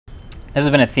This has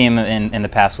been a theme in the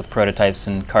past with prototypes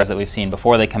and cars that we've seen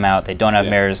before they come out. They don't have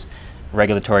mirrors.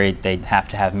 Regulatory, they have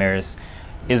to have mirrors.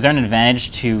 Is there an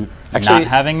advantage to not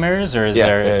having mirrors, or is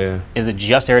is it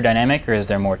just aerodynamic, or is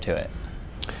there more to it?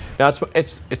 Now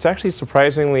it's actually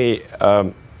surprisingly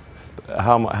how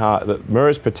the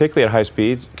mirrors, particularly at high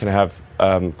speeds, can have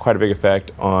quite a big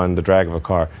effect on the drag of a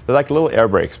car. They're like little air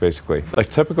brakes, basically. Like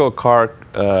typical car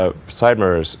side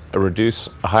mirrors reduce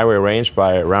a highway range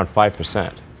by around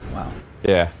 5%. Wow.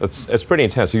 Yeah, it's pretty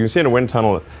intense. You can see in a wind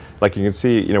tunnel, like you can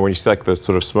see, when you see like those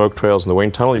sort of smoke trails in the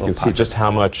wind tunnel, you can see just how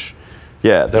much.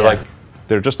 Yeah,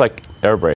 they're just like air brakes.